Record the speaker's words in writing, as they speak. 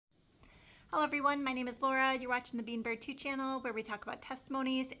Hello everyone, my name is Laura. You're watching the Beanbird 2 channel where we talk about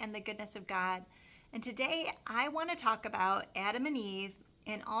testimonies and the goodness of God. And today I want to talk about Adam and Eve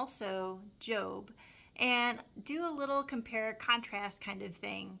and also Job and do a little compare contrast kind of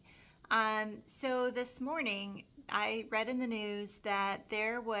thing. So this morning I read in the news that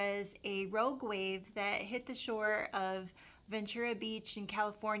there was a rogue wave that hit the shore of Ventura Beach in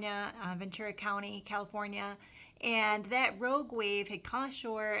California, Ventura County, California. And that rogue wave had come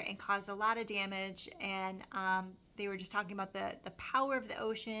ashore and caused a lot of damage. And they were just talking about the power of the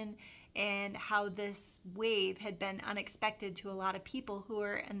ocean and how this wave had been unexpected to a lot of people who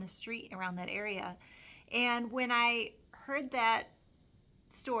were in the street around that area. And when I heard that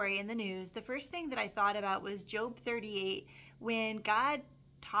story in the news, the first thing that I thought about was Job 38, when God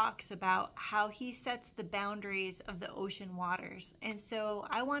talks about how he sets the boundaries of the ocean waters. And so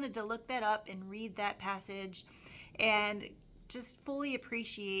I wanted to look that up and read that passage and just fully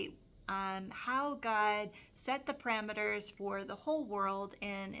appreciate how God set the parameters for the whole world,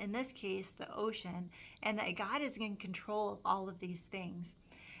 and in this case the ocean, and that God is in control of all of these things.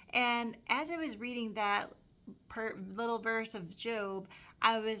 And as I was reading that little verse of Job,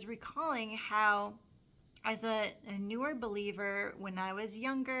 I was recalling how as a newer believer, when I was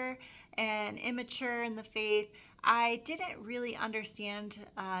younger and immature in the faith, I didn't really understand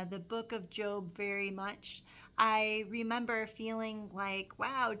the book of Job very much. I remember feeling like,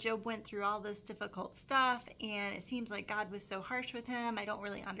 wow, Job went through all this difficult stuff and it seems like God was so harsh with him. I don't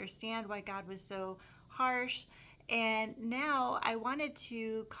really understand why God was so harsh. And now I wanted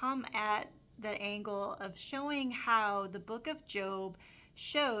to come at the angle of showing how the book of Job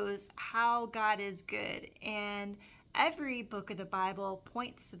shows how God is good. And every book of the Bible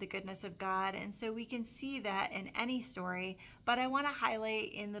points to the goodness of God, and so we can see that in any story. But I want to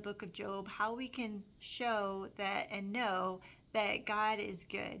highlight in the book of Job how we can show that and know that God is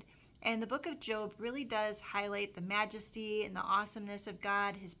good. And the book of Job really does highlight the majesty and the awesomeness of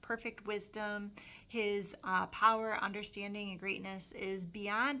God. His perfect wisdom, his power, understanding, and greatness is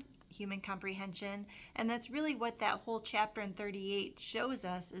beyond human comprehension. And that's really what that whole chapter in 38 shows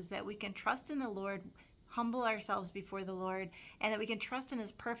us, is that we can trust in the Lord, humble ourselves before the Lord, and that we can trust in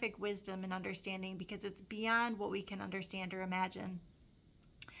his perfect wisdom and understanding, because it's beyond what we can understand or imagine.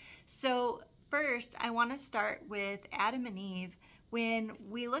 So first, I want to start with Adam and Eve. When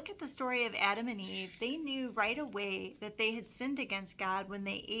we look at the story of Adam and Eve, they knew right away that they had sinned against God when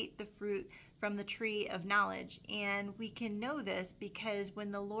they ate the fruit from the tree of knowledge. And we can know this because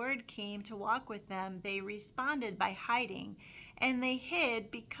when the Lord came to walk with them, they responded by hiding. And they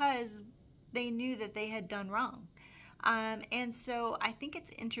hid because they knew that they had done wrong. And so I think it's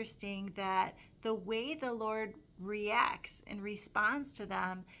interesting that the way the Lord reacts and responds to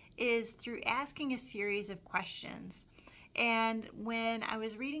them is through asking a series of questions. And when I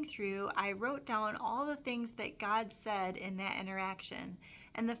was reading through, I wrote down all the things that God said in that interaction.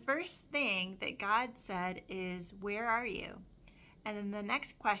 And the first thing that God said is, "Where are you?" And then the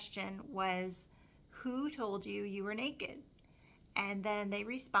next question was, "Who told you you were naked?" And then they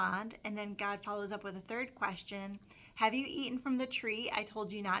respond, and then God follows up with a third question, "Have you eaten from the tree I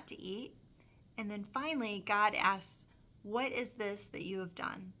told you not to eat?" And then finally, God asks, "What is this that you have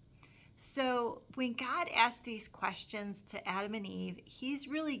done?" So when God asks these questions to Adam and Eve, he's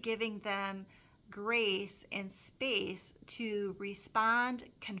really giving them grace and space to respond,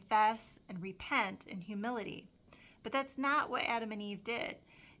 confess, and repent in humility. But that's not what Adam and Eve did.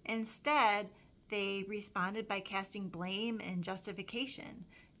 Instead, they responded by casting blame and justification.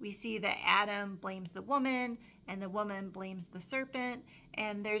 We see that Adam blames the woman and the woman blames the serpent,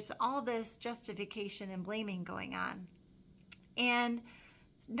 and there's all this justification and blaming going on. And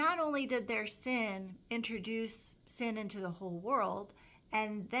not only did their sin introduce sin into the whole world,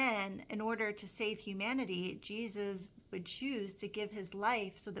 and then in order to save humanity, Jesus would choose to give his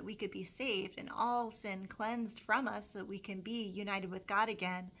life so that we could be saved and all sin cleansed from us so that we can be united with God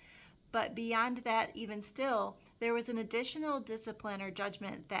again. But beyond that, even still, there was an additional discipline or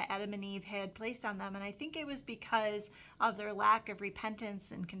judgment that Adam and Eve had placed on them. And I think it was because of their lack of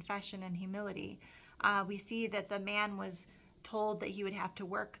repentance and confession and humility. We see that the man was told that he would have to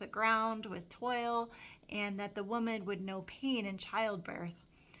work the ground with toil, and that the woman would know pain in childbirth.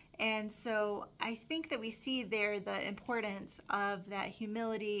 And so I think that we see there the importance of that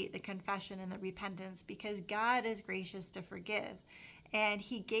humility, the confession, and the repentance, because God is gracious to forgive. And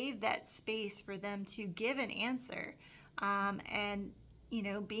he gave that space for them to give an answer. And, you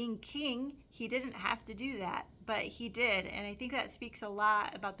know, being king, he didn't have to do that, but he did. And I think that speaks a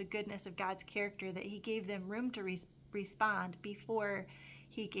lot about the goodness of God's character, that he gave them room to respond before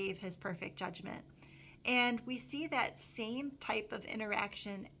he gave his perfect judgment. And we see that same type of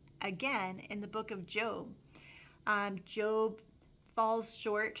interaction again in the book of Job. Job falls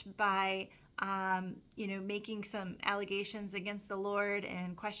short by making some allegations against the Lord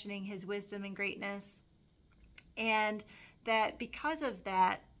and questioning his wisdom and greatness. And that because of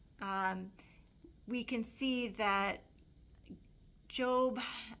that, we can see that Job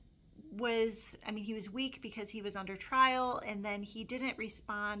he was weak because he was under trial, and then he didn't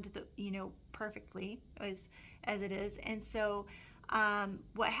respond perfectly as it is. And so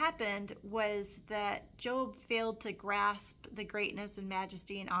what happened was that Job failed to grasp the greatness and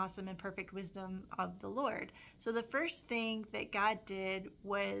majesty and awesome and perfect wisdom of the Lord. So the first thing that God did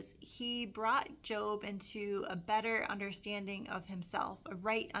was he brought Job into a better understanding of himself, a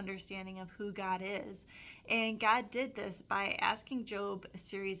right understanding of who God is. And God did this by asking Job a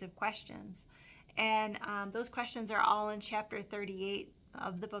series of questions. And those questions are all in chapter 38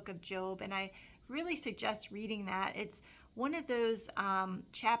 of the book of Job. And I really suggest reading that. It's one of those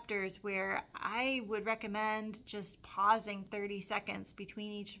chapters where I would recommend just pausing 30 seconds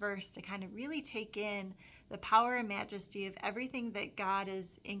between each verse to kind of really take in the power and majesty of everything that God is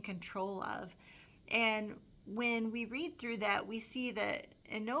in control of. And when we read through that, we see that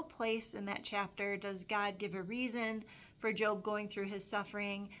in no place in that chapter does God give a reason for Job going through his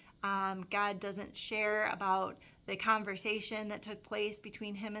suffering. God doesn't share about the conversation that took place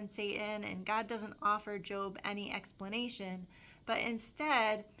between him and Satan, and God doesn't offer Job any explanation. But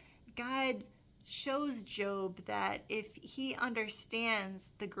instead, God shows Job that if he understands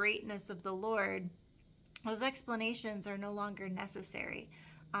the greatness of the Lord, those explanations are no longer necessary.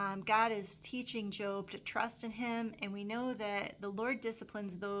 God is teaching Job to trust in him, and we know that the Lord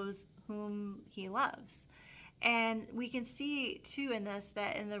disciplines those whom he loves. And we can see too in this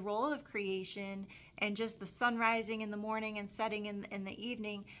that in the role of creation and just the sun rising in the morning and setting in the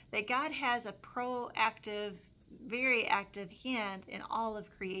evening, that God has a proactive, very active hand in all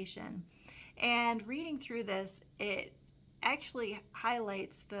of creation. And reading through this, it actually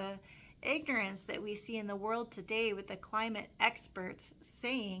highlights the ignorance that we see in the world today, with the climate experts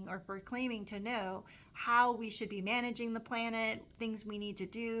saying or proclaiming to know how we should be managing the planet, things we need to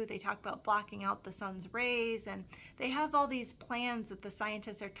do. They talk about blocking out the sun's rays, and they have all these plans that the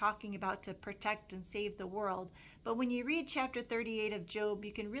scientists are talking about to protect and save the world. But when you read chapter 38 of Job,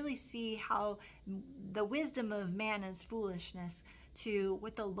 you can really see how the wisdom of man is foolishness to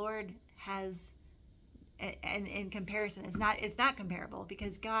what the Lord has. And in comparison, it's not comparable,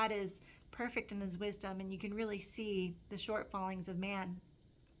 because God is perfect in his wisdom, and you can really see the shortfallings of man.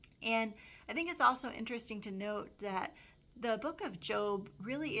 And I think it's also interesting to note that the book of Job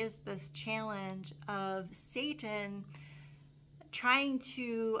really is this challenge of Satan trying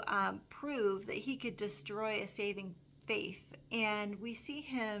to prove that he could destroy a saving faith. And we see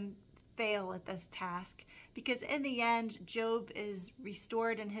him fail at this task, because in the end, Job is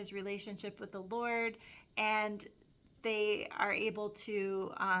restored in his relationship with the Lord, and they are able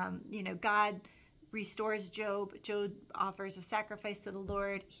to, God restores Job. Job offers a sacrifice to the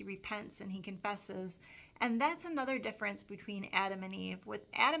Lord. He repents and he confesses. And that's another difference between Adam and Eve. With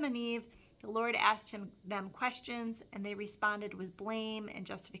Adam and Eve, the Lord asked them questions, and they responded with blame and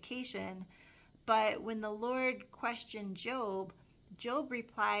justification. But when the Lord questioned Job, Job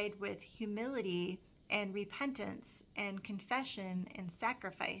replied with humility and repentance and confession and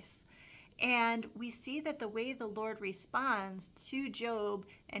sacrifice. And we see that the way the Lord responds to Job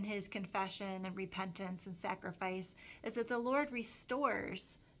and his confession and repentance and sacrifice is that the Lord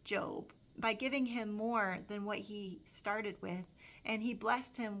restores Job by giving him more than what he started with. And he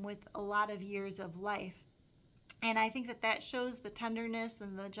blessed him with a lot of years of life. And I think that shows the tenderness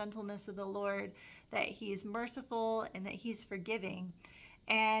and the gentleness of the Lord, that he's merciful and that he's forgiving.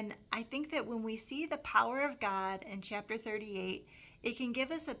 And I think that when we see the power of God in chapter 38, it can give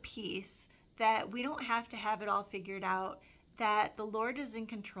us a peace that we don't have to have it all figured out, that the Lord is in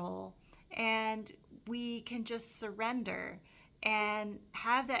control, and we can just surrender and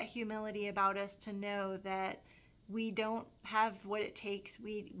have that humility about us to know that we don't have what it takes.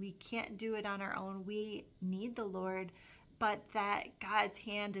 We can't do it on our own. We need the Lord, but that God's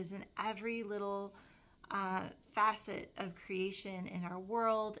hand is in every little facet of creation in our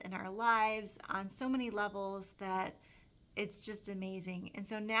world, in our lives, on so many levels, that it's just amazing. And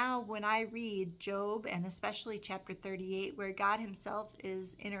so now when I read Job, and especially chapter 38, where God himself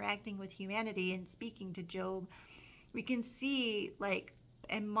is interacting with humanity and speaking to Job, we can see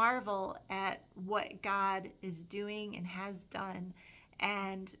and marvel at what God is doing and has done,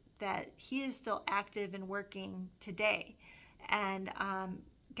 and that he is still active and working today. And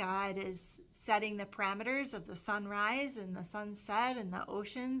God is setting the parameters of the sunrise and the sunset and the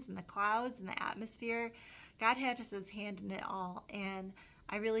oceans and the clouds and the atmosphere. God has his hand in it all. And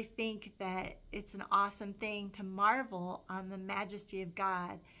I really think that it's an awesome thing to marvel on the majesty of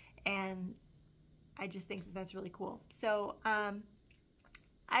God, and I just think that that's really cool. So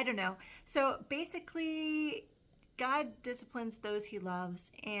I don't know. So basically, God disciplines those he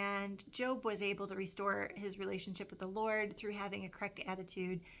loves, and Job was able to restore his relationship with the Lord through having a correct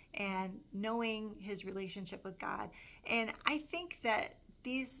attitude and knowing his relationship with God. And I think that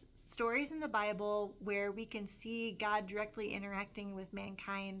these stories in the Bible where we can see God directly interacting with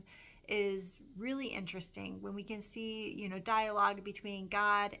mankind is really interesting. When we can see, you know, dialogue between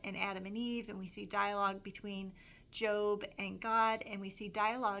God and Adam and Eve, and we see dialogue between Job and God, and we see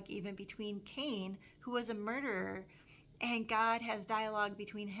dialogue even between Cain, who was a murderer, and God has dialogue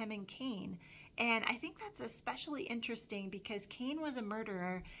between him and Cain. And I think that's especially interesting because Cain was a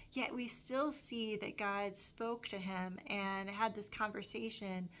murderer, yet we still see that God spoke to him and had this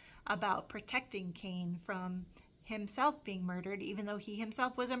conversation about protecting Cain from himself being murdered, even though he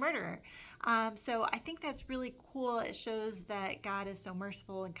himself was a murderer. So I think that's really cool. It shows that God is so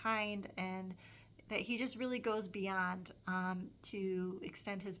merciful and kind, and that he just really goes beyond to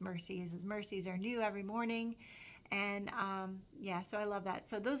extend his mercies. His mercies are new every morning. And yeah, so I love that.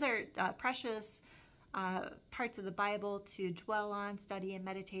 So those are precious parts of the Bible to dwell on, study, and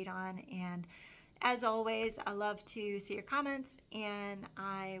meditate on. And as always, I love to see your comments, and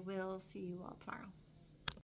I will see you all tomorrow.